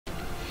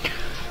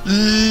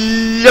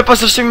Lijepo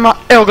se svima,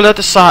 evo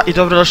gledajte sa i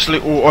dobrodošli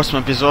u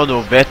 8.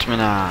 epizodu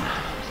Batmana.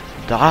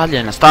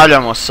 Dalje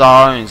nastavljamo sa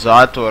ovim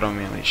zatvorom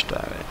ili šta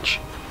je već.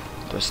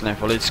 To jest ne,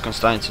 policijskom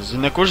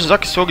stanicom. Ne kužim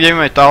zaki svugdje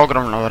imaju ta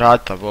ogromna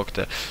vrata, bog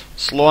te.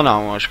 Slona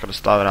možeš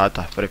kroz ta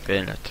vrata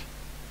prepeljati.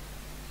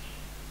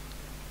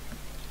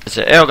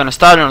 Evo ga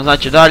nastavljamo,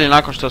 znači dalje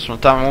nakon što smo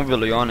tamo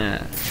ubili one...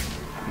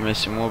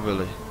 Mislim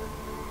ubili.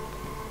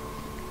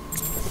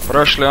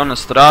 Prošli ono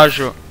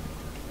stražu.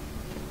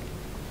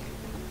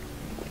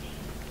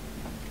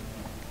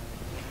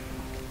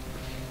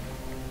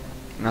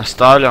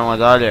 Nastavljamo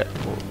dalje,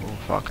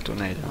 u faktu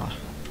ne idemo.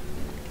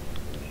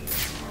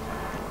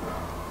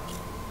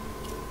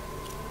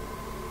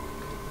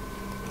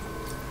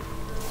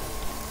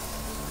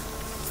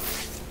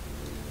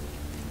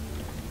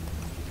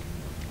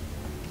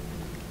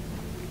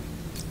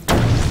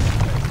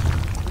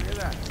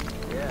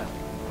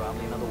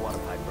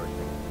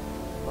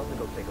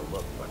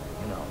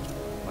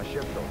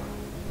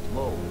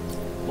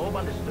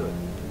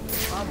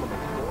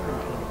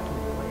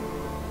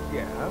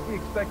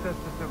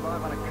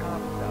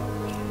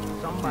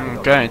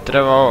 Okej,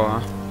 treba ovo,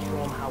 a?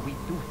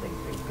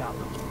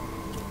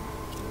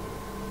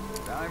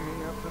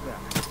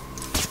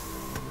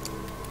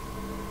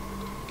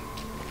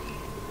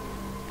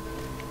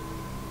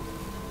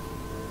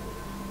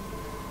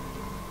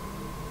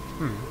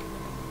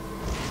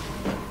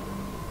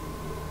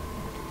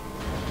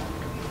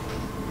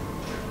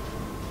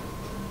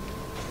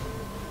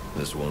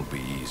 This won't be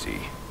easy,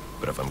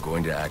 but if I'm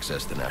going to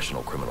access the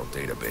National Criminal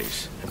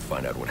Database and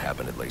find out what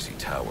happened at Lacey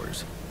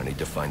Towers, I need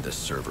to find the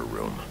server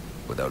room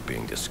without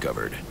being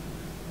discovered.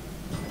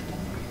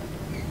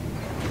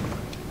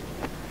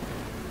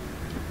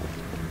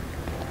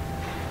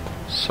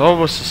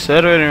 Sobu sa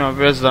serverima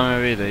bez da me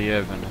vide,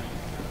 jebeno.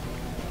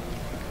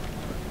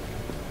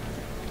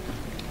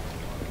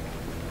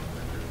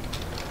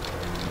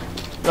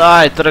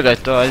 Daj, trgaj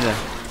to, ajde.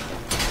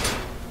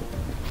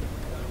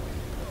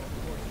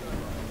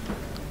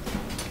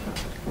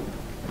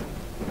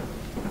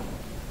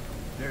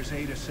 There's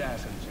 8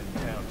 assassins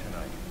in town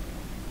tonight.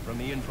 From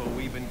the info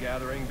we've been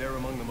gathering, they're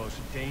among the most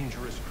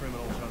dangerous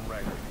criminals on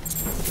record.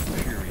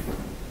 Period.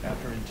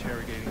 After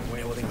interrogating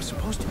Wales... Well, they were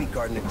supposed to be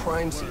guarding the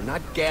crime scene,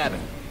 not Gavin.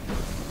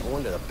 No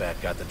wonder the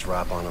bat got the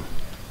drop on them.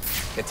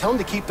 Yeah, tell them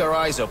to keep their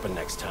eyes open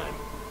next time.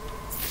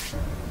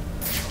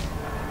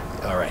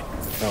 All right.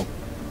 Now,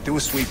 do a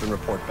sweep and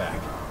report back.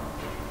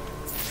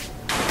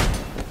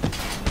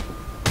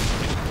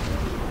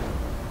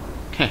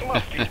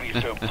 Must you be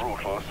so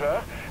brutal,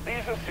 sir?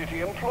 These are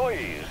city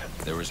employees.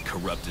 They're as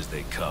corrupt as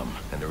they come,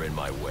 and they're in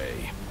my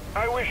way.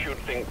 I wish you'd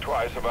think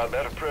twice about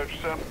that approach,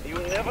 sir. You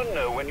never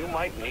know when you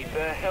might need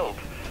their help.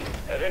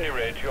 At any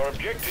rate, your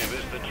objective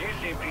is the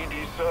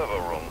GCPD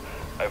server room.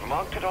 I've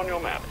marked it on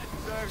your map.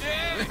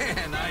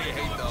 Man, I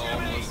hate the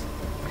homeless.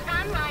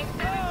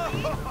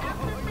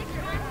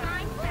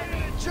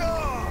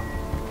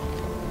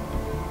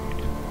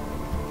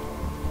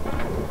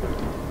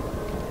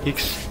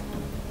 X.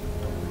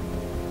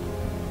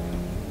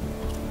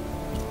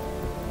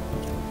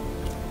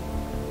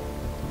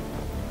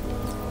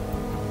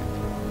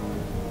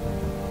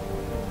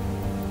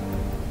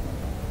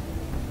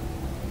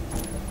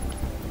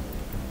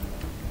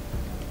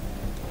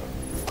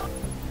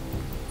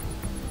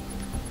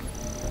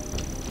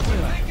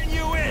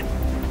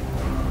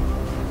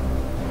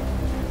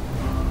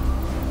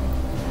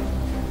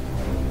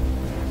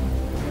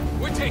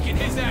 Taking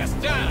his ass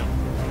down.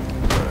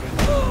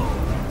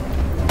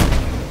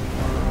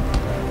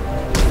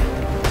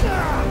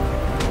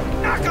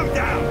 Knock him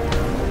down!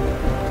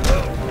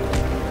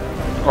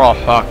 Oh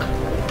fuck.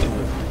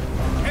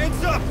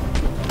 Hands up!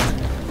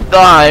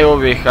 Daj,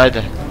 ubij ih,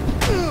 ajde.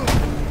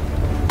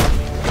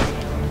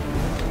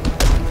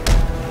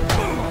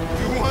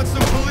 You want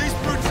some police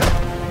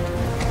brutality?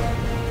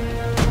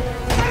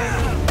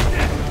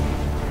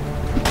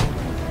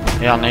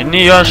 Ja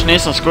ni još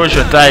nisam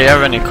skužio taj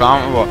jebeni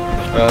kambo.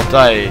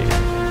 Taj...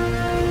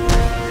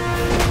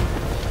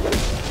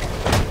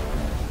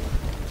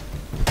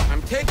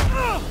 I'm taking...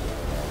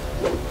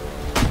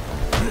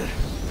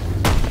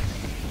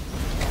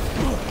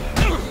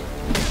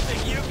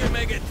 Think you can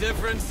make a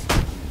difference?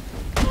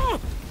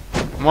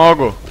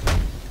 Mogu.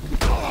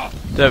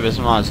 Tebe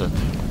smazat.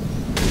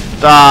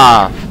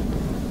 Da.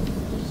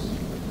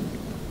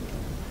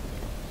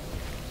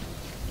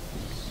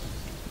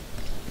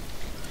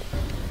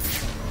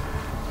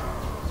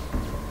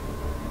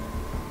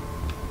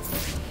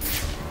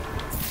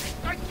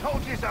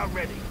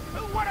 Already.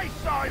 What I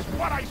saw is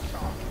what I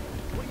saw.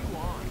 What are you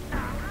on?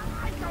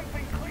 I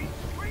something clean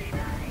street.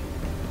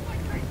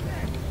 Like they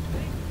said,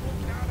 things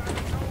moved out of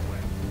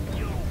nowhere.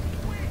 You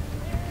win.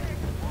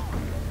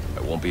 I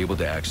won't be able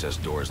to access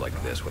doors like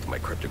this with my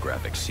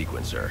cryptographic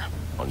sequencer.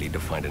 I'll need to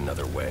find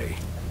another way.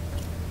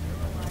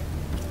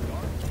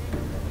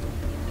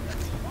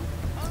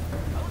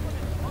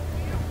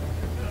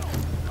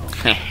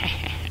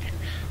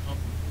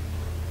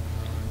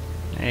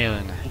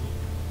 Ili ne.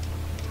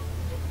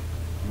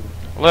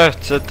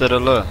 Left,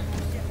 CTRL.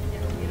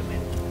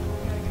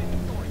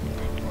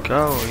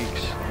 kao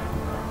X.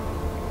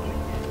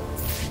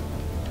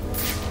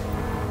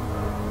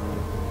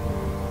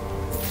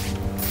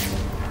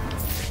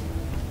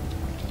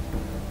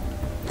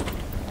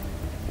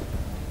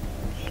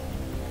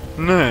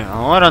 Ne, a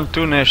moram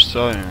tu nešto s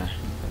ovime.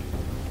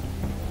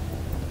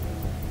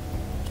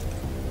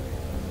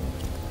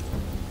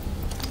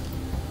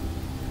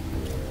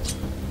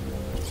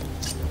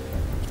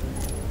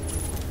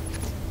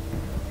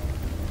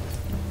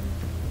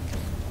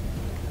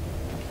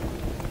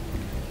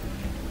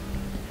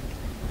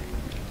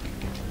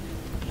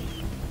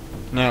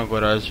 Ne mogu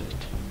razviti.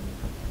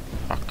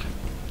 Fuck.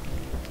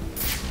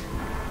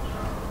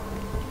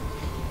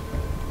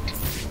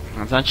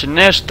 Znači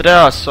nešto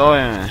treba s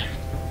ovime.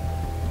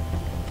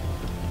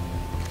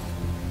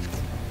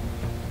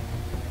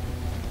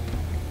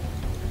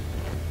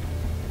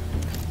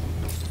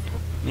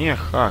 Nije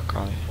hak,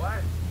 ali...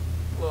 What?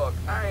 Look,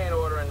 I ain't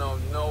ordering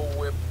no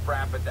whip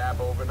frappadap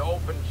over an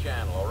open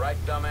channel, alright,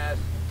 dumbass?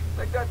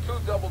 I got 2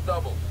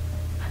 double-doubles.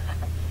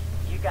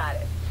 You got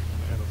it.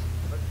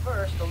 But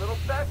first, a little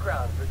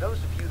background for those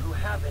of you who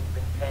haven't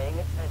been paying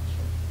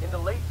attention. In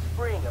the late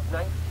spring of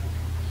 19...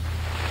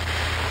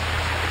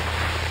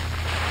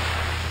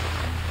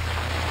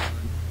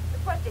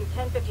 Requesting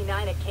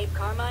 1059 at Cape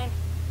Carmine.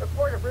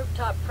 Report a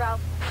rooftop prowl...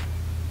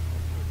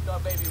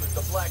 Thought maybe it was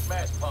the black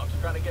mask punks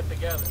trying to get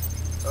together.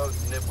 Those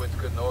nitwits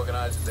couldn't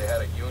organize if they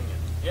had a union.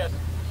 Yes?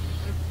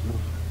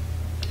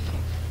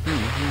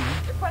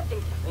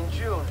 Requesting... In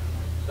June.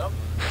 Some?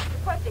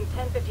 Requesting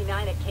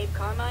 1059 at Cape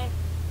Carmine.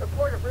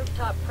 Report a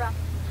rooftop prowl...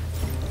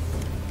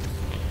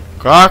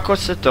 Kako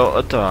se to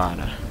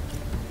otvara?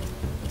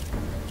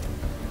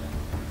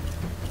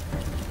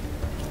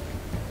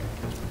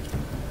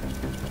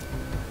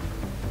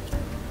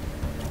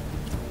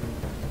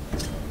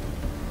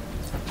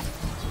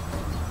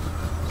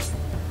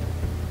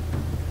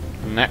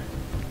 Ne.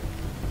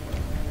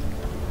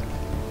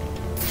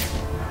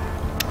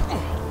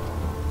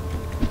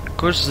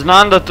 Kuš,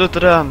 znam da tu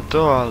trebam to,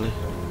 ali...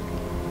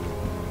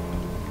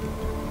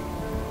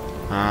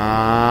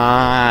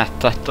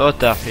 To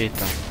te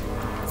pitam.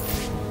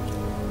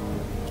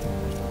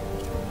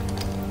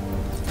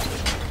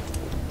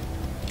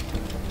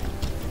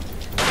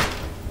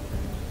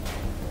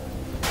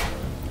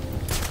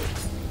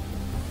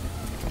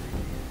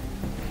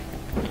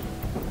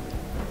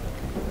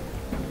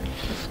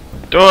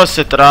 To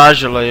se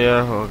tražilo,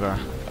 jehoga.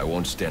 I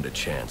won't stand a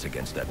chance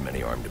against that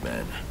many armed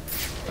men.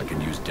 I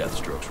can use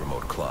Deathstroke's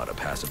remote claw to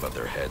pass above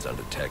their heads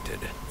undetected.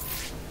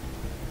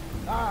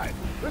 Alright,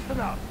 listen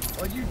up.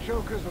 While you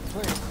jokers were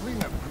playing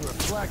cleanup crew at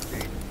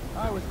Blackgate,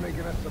 I was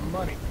making us some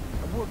money.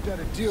 I worked out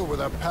a deal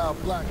with our pal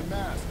Black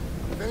Mask.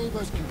 If any of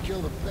us can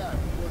kill the Bat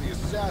before the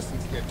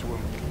assassins get to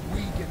him,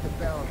 we get the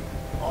bounty.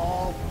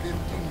 All $50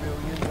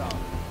 million.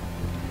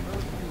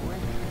 Those of you who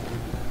ain't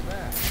with the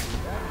Bat,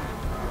 that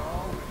means we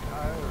all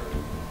retire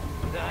early.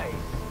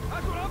 Nice.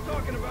 That's what I'm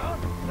talking about.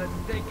 Let's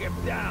take him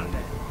down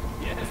then.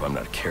 Yeah. If I'm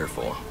not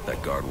careful,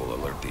 that guard will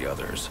alert the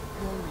others.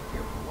 You only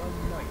get one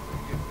night to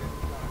get this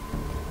done.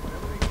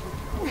 Whenever they kick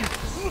you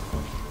out,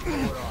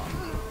 blow it off.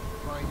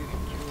 Find it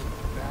and kill the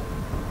Bat is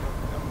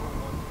your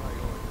 #1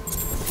 priority.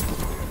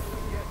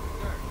 Yes,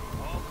 sir.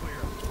 All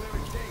clear. Clear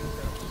as day,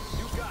 sir.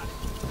 You got it.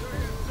 Sir,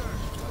 yes, sir.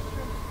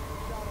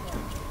 Shot him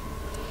up.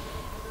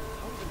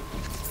 I'm gonna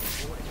keep this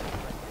boy.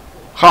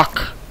 Hak.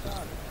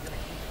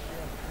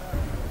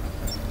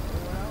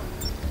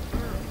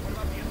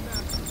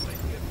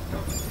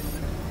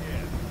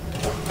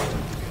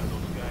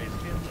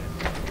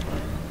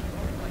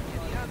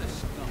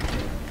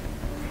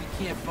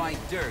 Find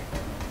dirt,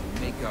 we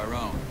make our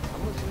own.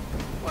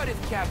 What if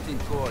Captain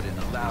Gordon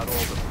allowed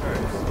all the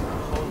perks in the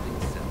holding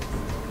cells to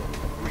go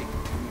free?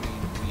 You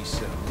mean we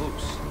set him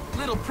loose?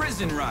 Little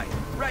prison riot,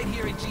 right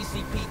here at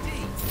GCPD.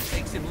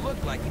 Makes him look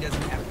like he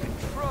doesn't have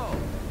control,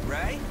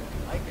 right?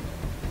 I can...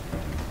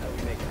 How do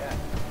we make it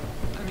happen?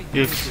 Let me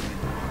Yes. think a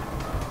minute.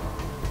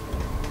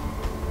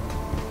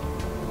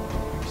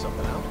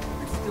 Something out?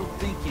 I'm still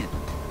thinking.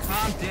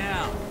 Calm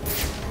down.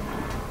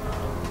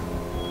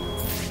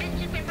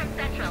 From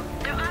Central.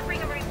 They're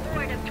offering a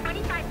reward of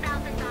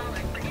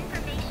 $25,000 for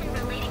information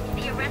relating to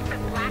the arrest of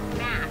Black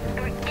Mask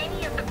or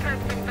any of the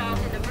perps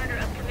involved in the murder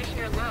of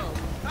Commissioner Lowe.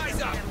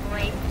 Eyes up!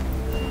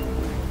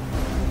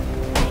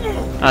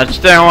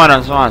 Znači te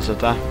moram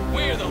zvancati, a?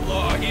 We're the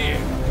law here.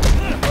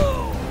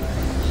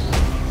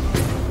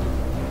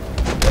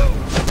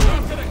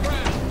 Drop to the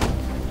ground.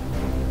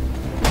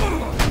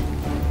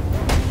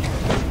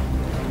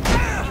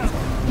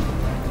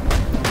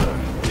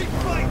 Keep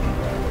fighting.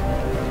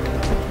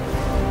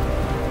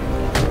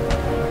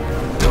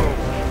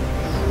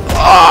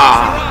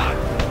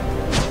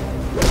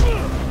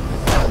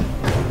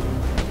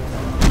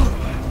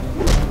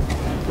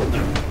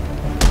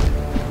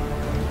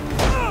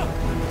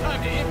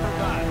 Time to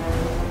improvise.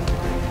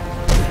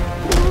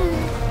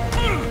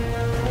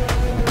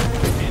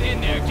 Get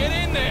in there, get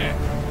in there.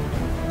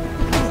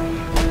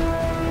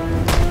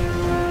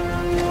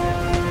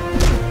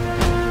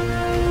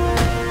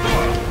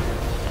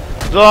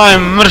 Daj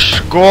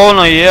mrš,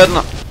 govno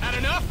jedno. Had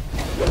enough?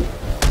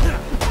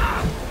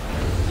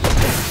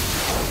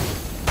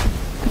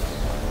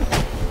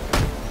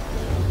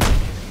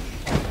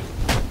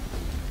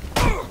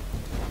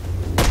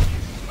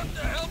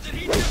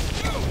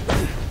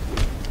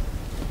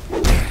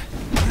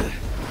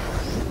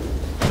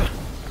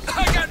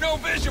 no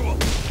visual.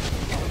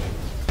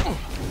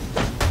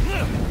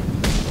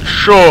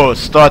 Šo,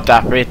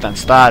 100 pritan,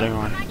 stari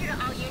moj.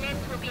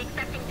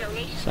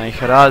 Sam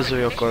ih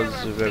razvio kod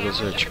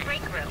Begozočke.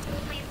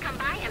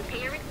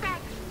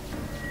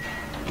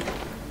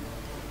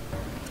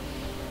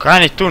 Kaj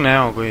ni tu ne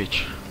mogu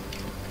ići?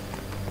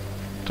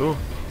 Tu?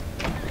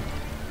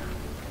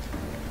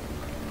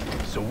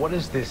 So what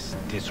does this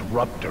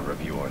disruptor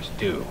of yours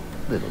do?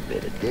 Little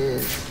bit of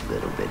this,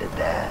 little bit of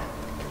that.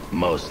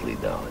 Mostly,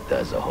 though, it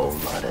does a whole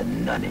lot of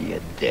none of your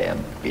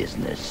damn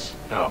business.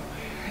 Oh,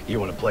 you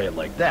want to play it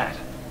like that?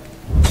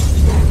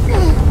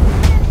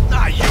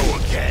 Not you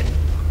again.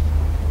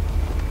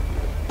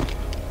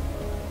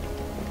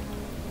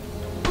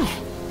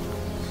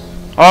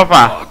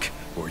 Opa! Walk,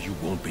 or you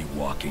won't be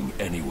walking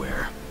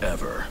anywhere,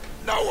 ever.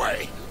 No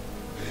way!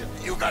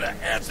 You gotta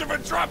answer for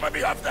dropping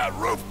me off that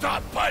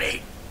rooftop,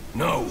 buddy!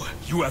 No,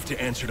 you have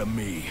to answer to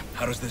me.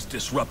 How does this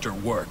disruptor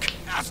work?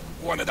 Ask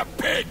one of the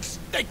pigs!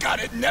 They got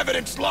it in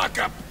evidence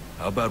lockup!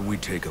 How about we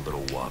take a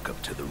little walk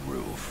up to the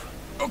roof?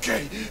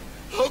 Okay,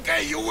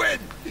 okay, you win!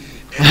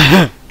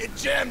 It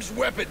jams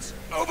weapons,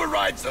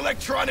 overrides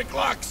electronic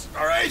locks,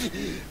 alright?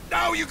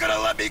 Now you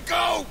gotta let me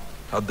go!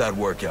 How'd that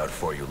work out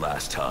for you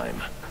last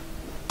time?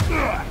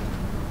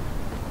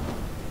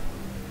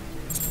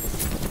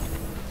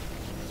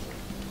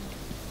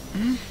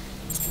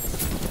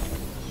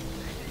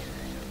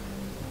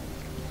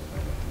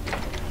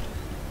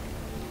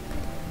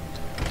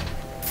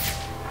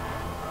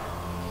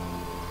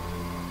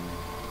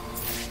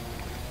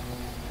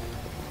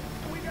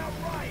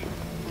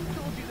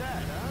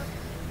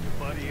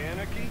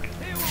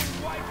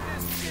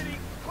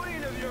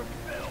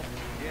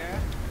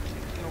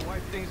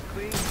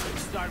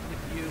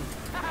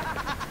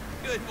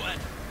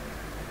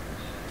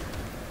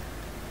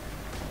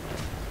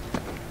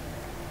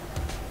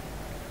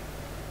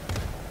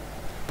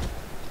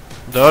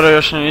 Dobro,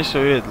 još ne nisu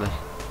vidjeli.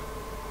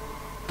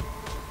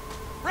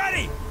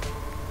 Ready!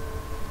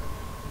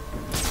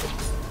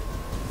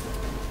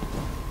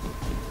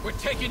 We're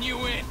taking you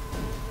in.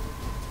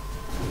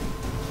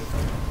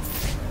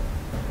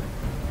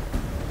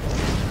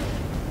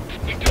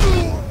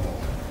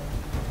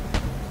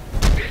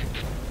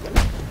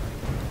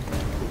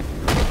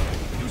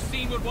 You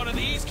seen what one of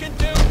these can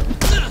do?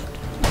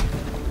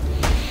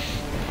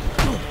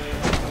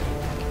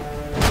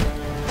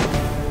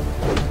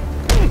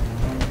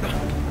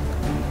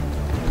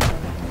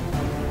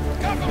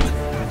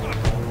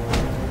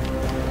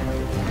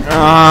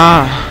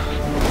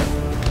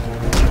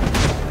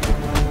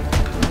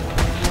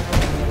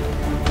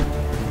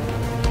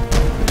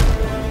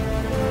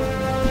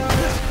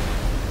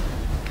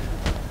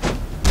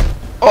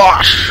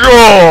 Oh,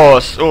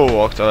 šos!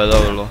 Ovog to je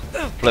dobilo.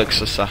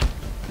 Plexusa.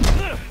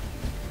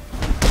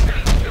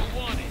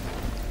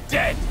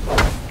 Dead.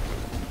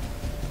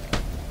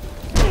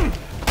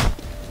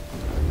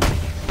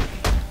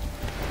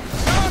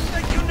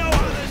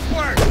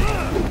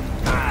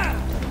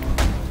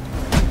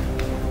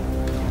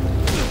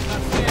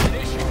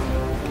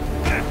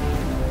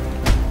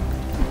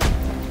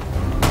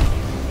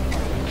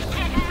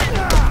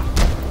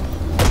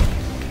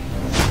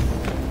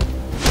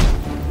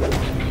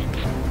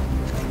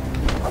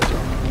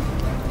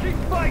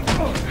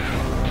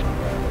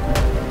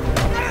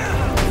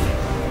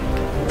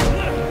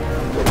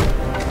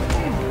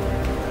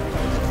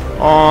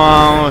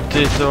 O,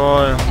 ti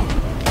tvoju.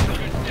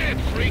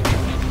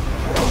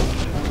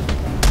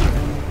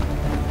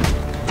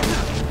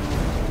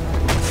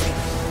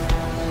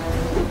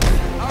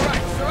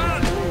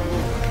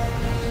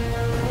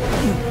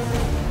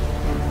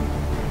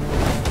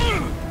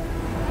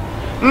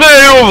 Ne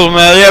jubl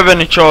me,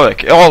 jebeni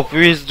čovjek. O,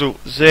 pizdu,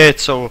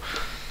 zecovu.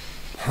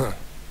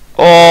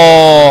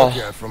 O.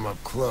 From up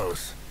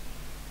close.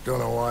 Don't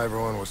know why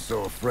everyone was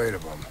so afraid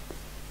of him.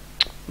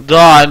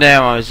 Da,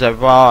 nemoj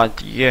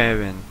zabavati,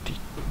 jeben ti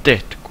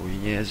tetku i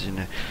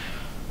njezine.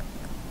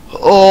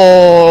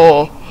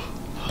 O.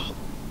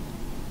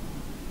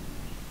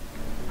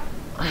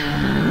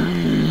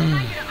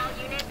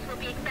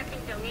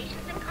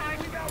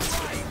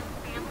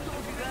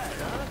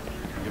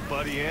 Your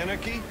buddy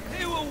Anarchy?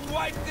 He will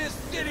wipe this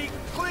city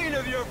clean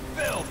of your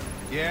filth.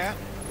 Yeah?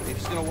 If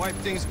he's gonna wipe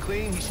things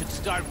clean, he should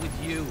start with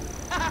you.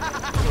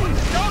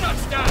 Donut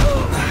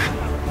style.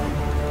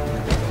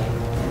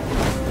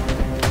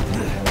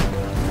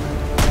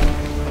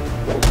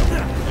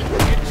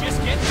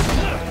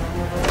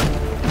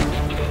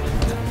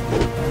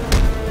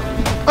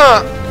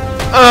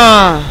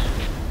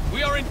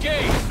 We are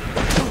engaged.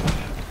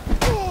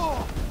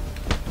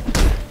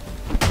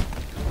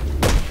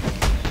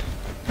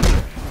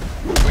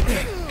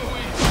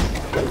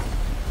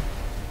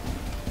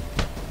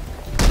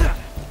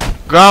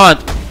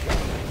 God.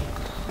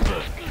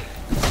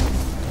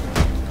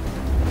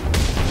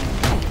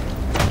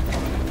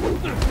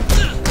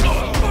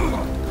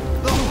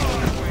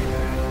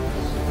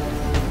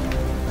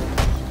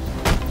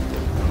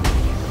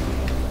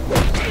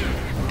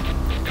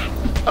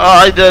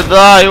 Ajde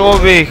daj,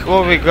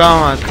 obi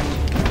gamak.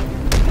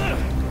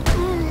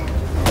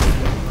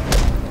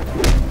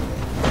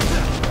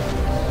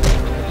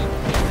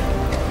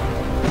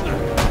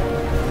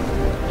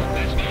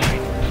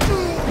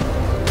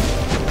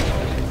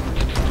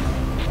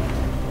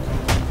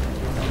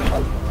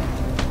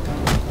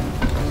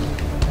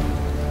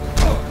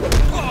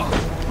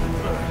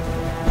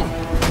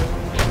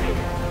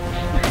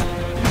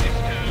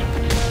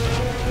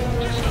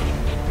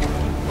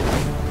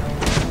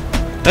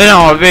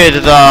 Idemo vidjeti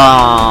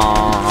da...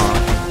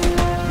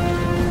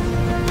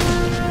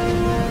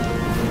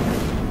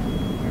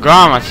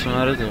 Gamac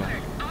smrdio.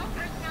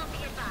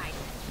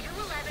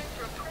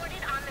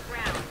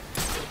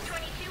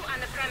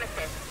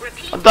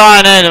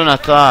 Daj, ne idem na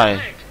taj.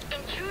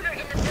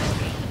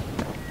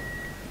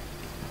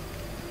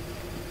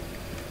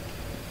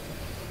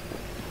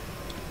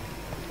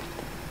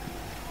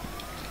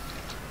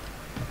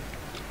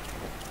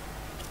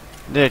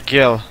 Gdje je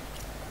kill?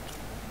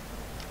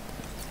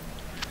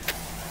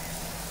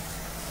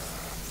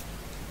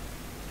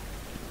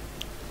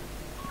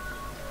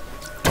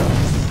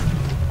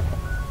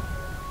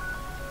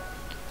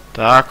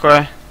 Tako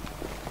je.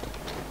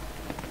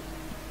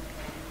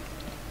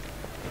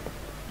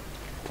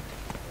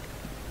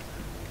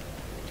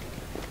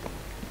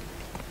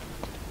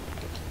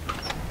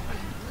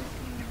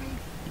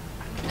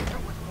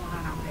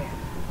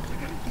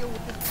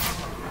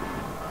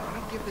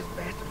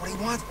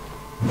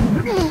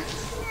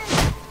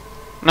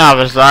 Na,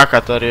 bez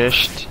zaka to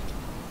riješiti.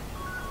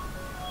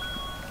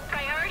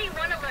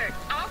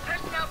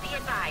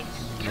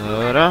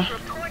 Dobro.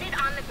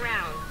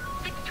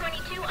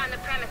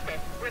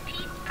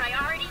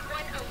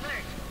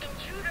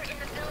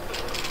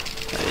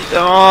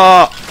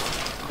 Idemo!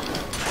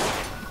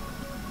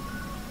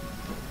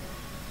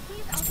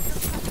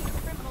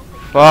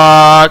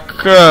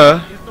 Fuck!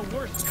 Is the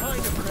worst kind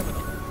of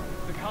criminal.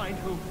 The kind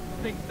who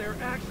thinks their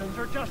actions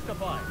are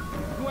justified.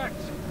 Who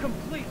acts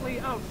completely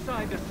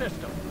outside the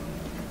system.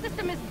 The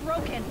system is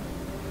broken.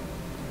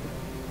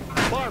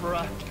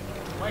 Barbara,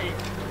 wait.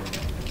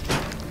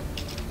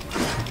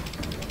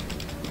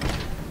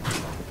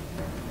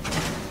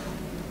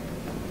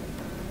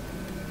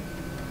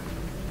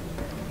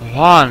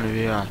 Van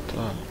vija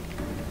to.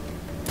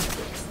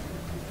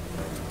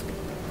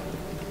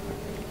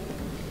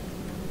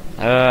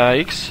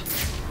 X.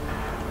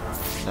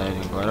 Da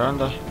idem gore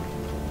onda.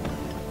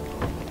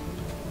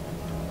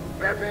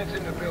 Batman's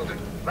in the building.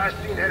 Last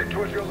seen headed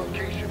towards your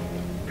location.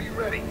 Be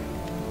ready.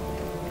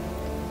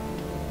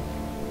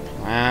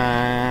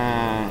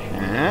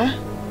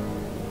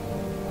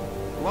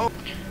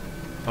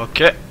 Ok.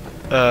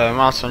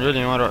 Malo sam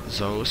ljudi morao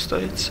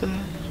zaustaviti se.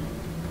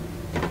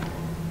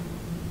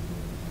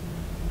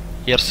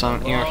 Jer sam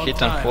imao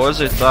hitan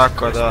poziv,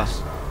 tako da...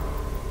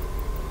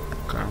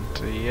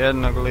 Kanto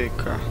jednog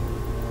lika.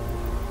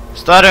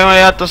 Starima,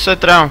 ja to sve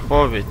trebam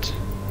pobiti.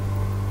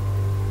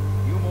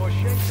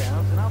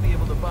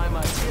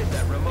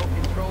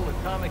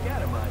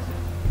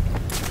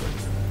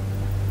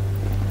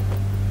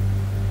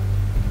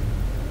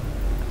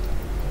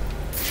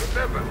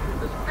 Remember,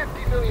 there's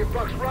 50 million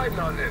bucks riding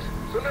on this,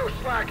 so no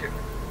slacking.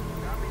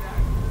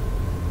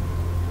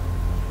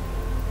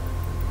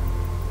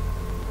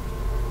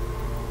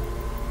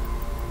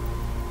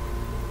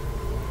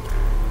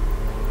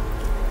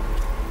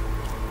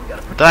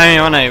 Daj mi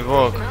onaj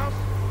bog.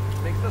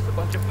 Makes us a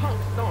bunch of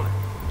punks, don't it?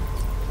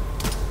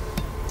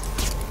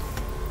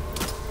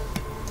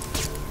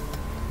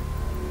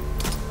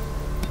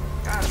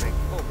 Gotta make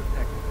full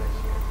detective this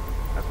year.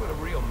 That's where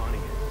the real money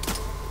is.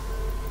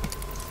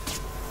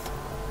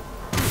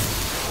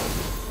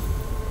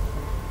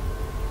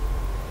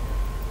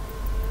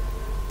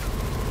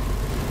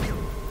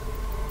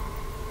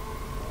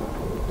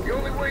 The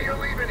only way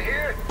you're leaving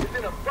here is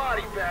in a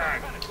body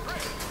bag.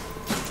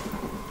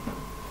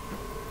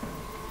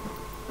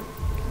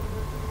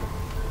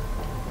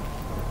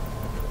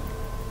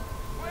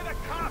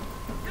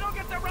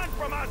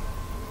 From us!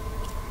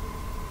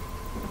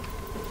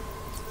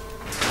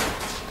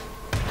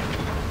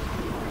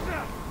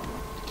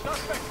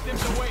 Suspect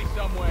dipped away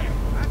somewhere.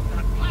 That's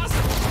not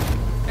possible.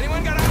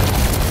 Anyone got out?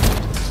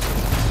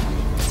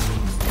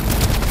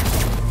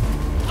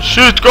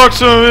 Shit, kak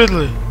su me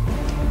vidjeli?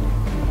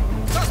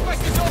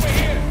 Suspect is over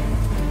here.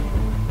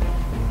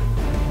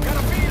 Got a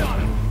beat on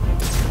him.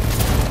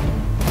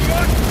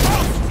 Good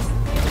post.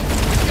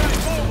 Got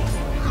it mobile.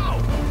 Ow!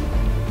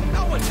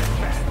 No one's that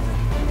bad.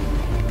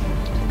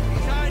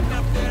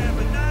 Up there,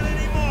 but not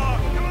anymore.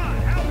 Come on,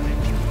 help me.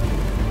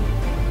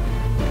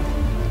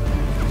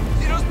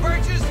 See those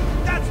birches?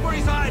 That's where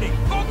he's hiding.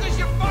 Focus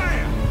your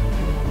fire.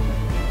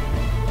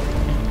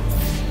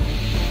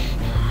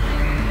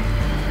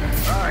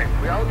 All right,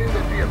 we all knew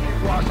there'd be a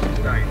few losses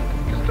tonight.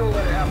 Just don't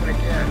let it happen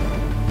again.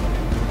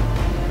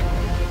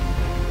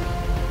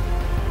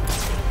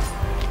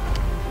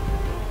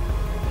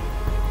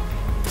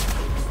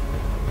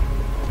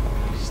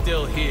 He's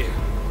still here.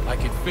 I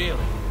can feel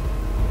it.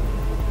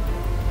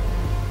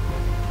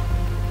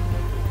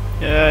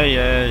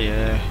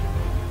 Yeah.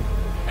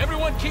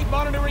 Everyone keep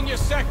monitoring your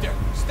sector.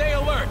 Stay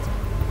alert.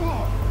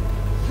 Whoa!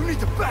 You need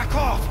to back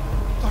off!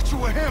 Thought you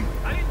were him!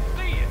 I didn't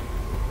see it.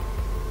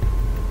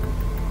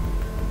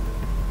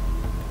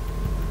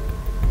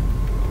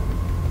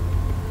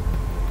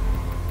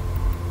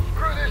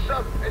 Screw this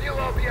up and you'll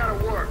all be out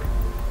of work.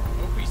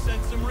 Hope he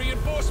sent some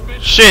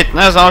reinforcements. Shit,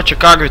 ne znam uopće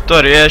kako bi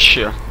to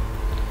riješio.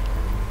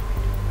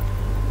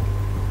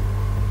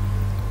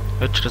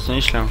 Već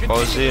razmišljam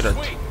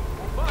pauzirati.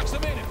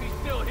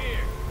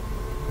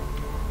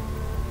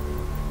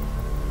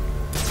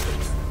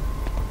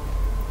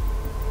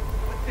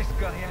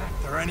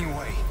 her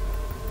anyway?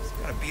 It's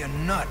gotta be a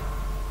nut.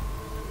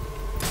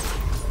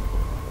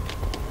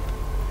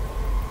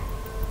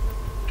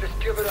 Just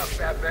give it up,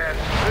 Batman.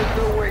 There's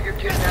no way you're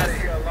getting out of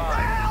here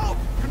alive. Help!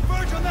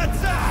 Converge on that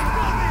side!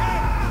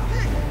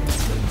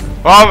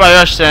 Ova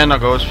još se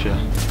jednoga uspio.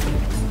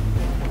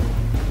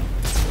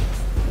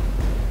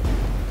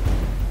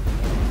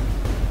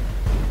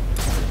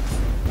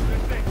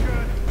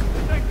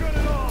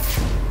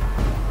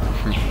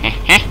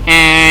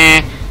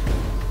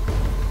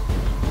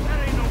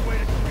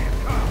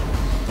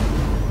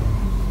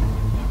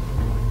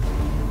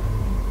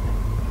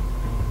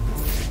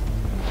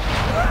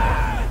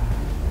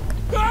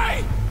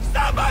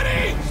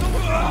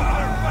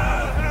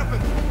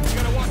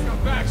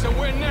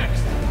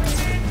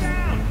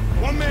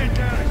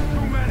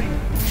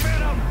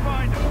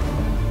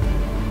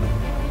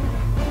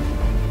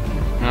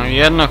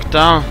 Jednog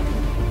tamo,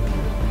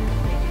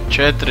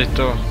 4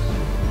 tu.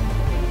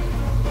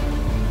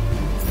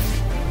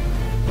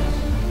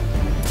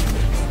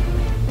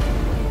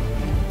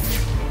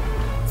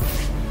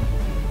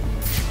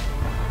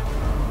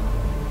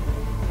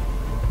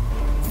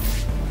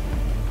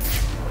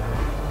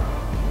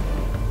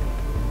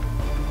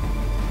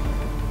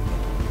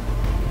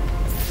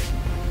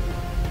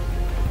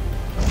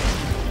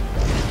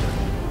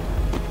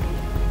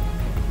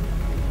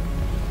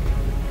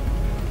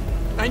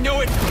 I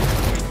know it.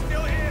 He's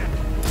still here.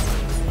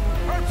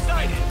 Herb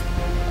sighted.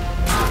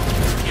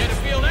 You had to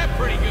feel that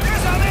pretty good.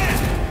 Yes, I'm in.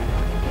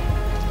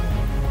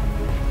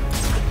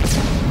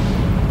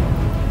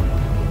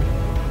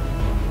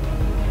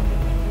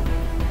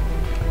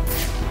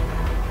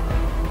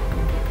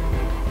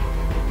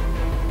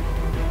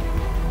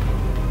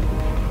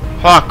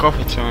 Fuck,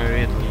 opet su me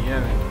vidjeli,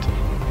 jebim ti.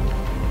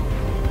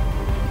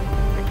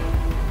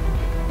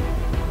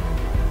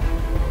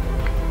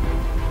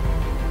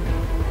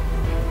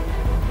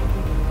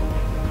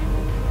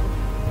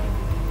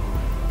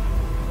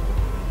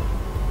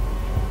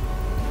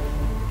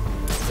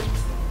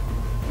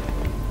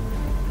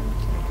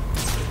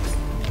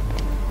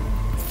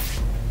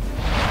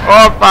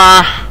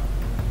 Opa!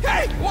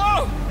 Hey,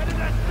 whoa! How did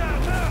that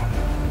sound now?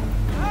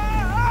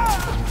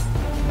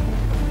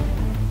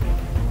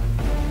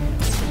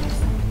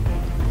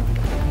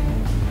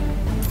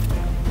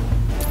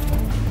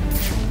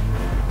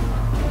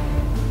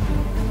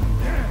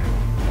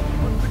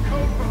 What's the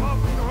code for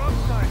officer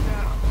upside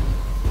down?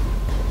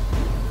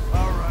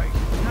 All right,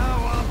 now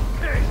I'm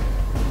pissed.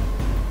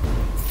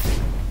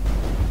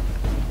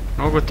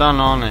 Mogu tamo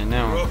na onaj,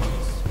 nema.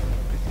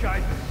 This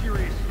guy's a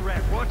serious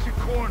threat. Watch your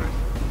corners.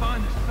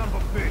 Find this son of a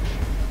bitch.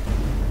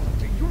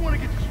 Do you want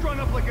to get strung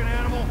up like an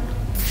animal?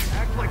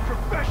 Act like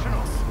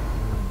professionals.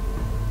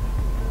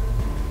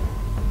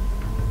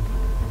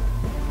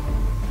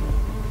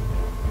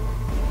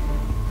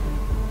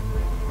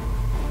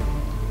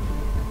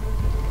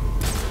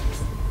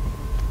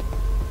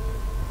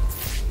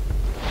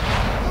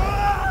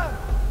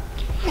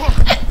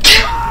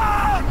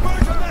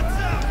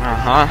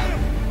 Aha.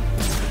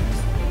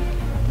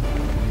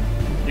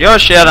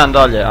 Još jedan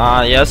dolje,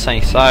 a ja sam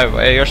ih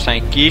sajbo, još sam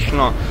ih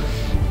kihnuo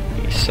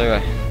i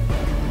sve.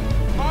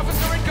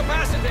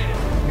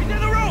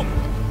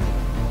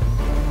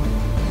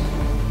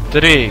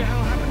 Tri.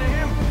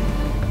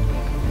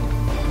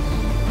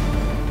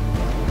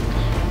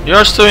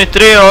 Još su mi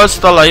 3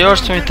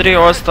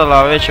 ostala,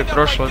 a već je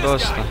prošlo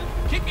dosta.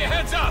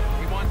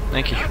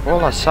 Nekih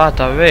pola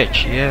sata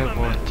već,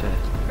 jebote.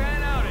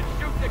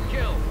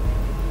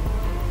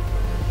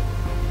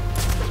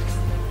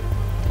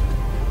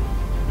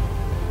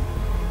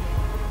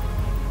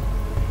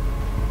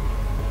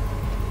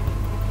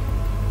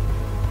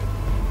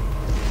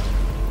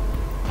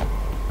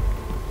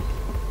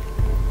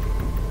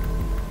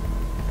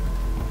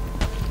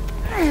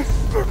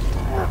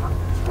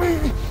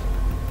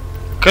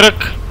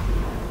 Krk.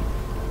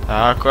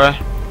 Tako je.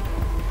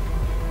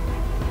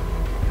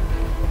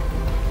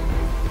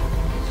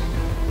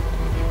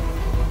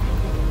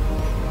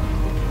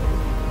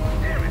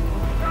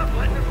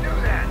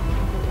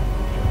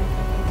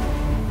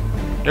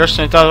 Još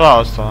su mi ta dva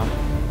ostala.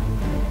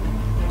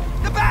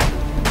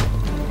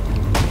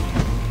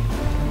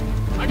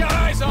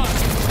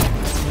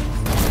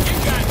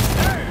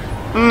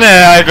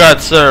 Ne, I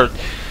got served.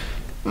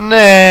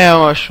 Ne,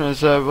 moš me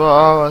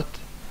zajebavat.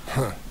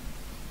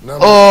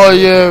 O,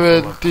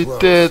 jebe ti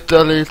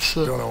tetalica.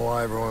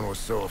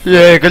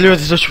 Jega,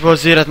 ljudi, to ću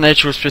pauzirat,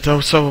 neću uspjeti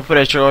ovu sobu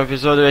preći ovu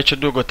epizodu, već je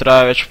dugo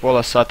traje, već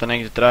pola sata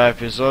negdje traje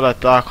epizoda,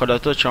 tako da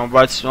to ćemo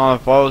baciti malo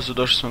pauzu,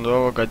 došli smo do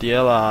ovoga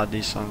dijela, a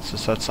di sam se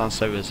sad sam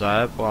sebe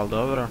zajebao, ali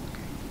dobro.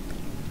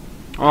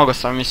 Mogao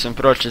sam, mislim,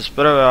 proći iz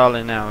prve,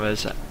 ali nema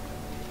veze.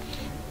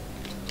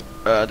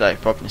 Daj,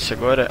 popni se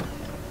gore.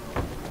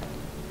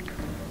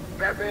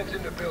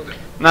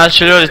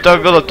 Znači ljudi, to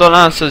bi bilo to,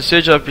 nadam se da se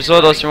sviđa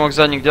epizoda, osim ovog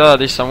zadnjeg dijela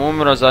gdje sam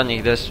umro,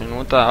 zadnjih 10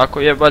 minuta. Ako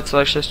je, bacite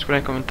like,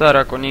 6 komentar,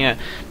 ako nije,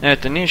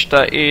 nemojte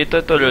ništa. I to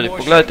je to ljudi,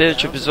 pogledajte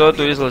iduću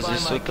epizodu, izlazi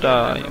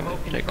sutra,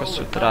 preko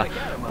sutra.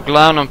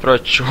 Uglavnom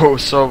proći ću ovu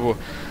sobu,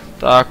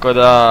 tako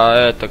da,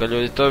 eto ga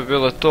ljudi, to bi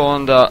bilo to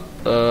onda.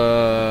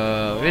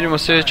 Vidimo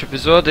sljedeće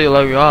epizode i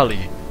love you Ali.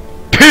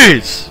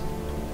 Peace!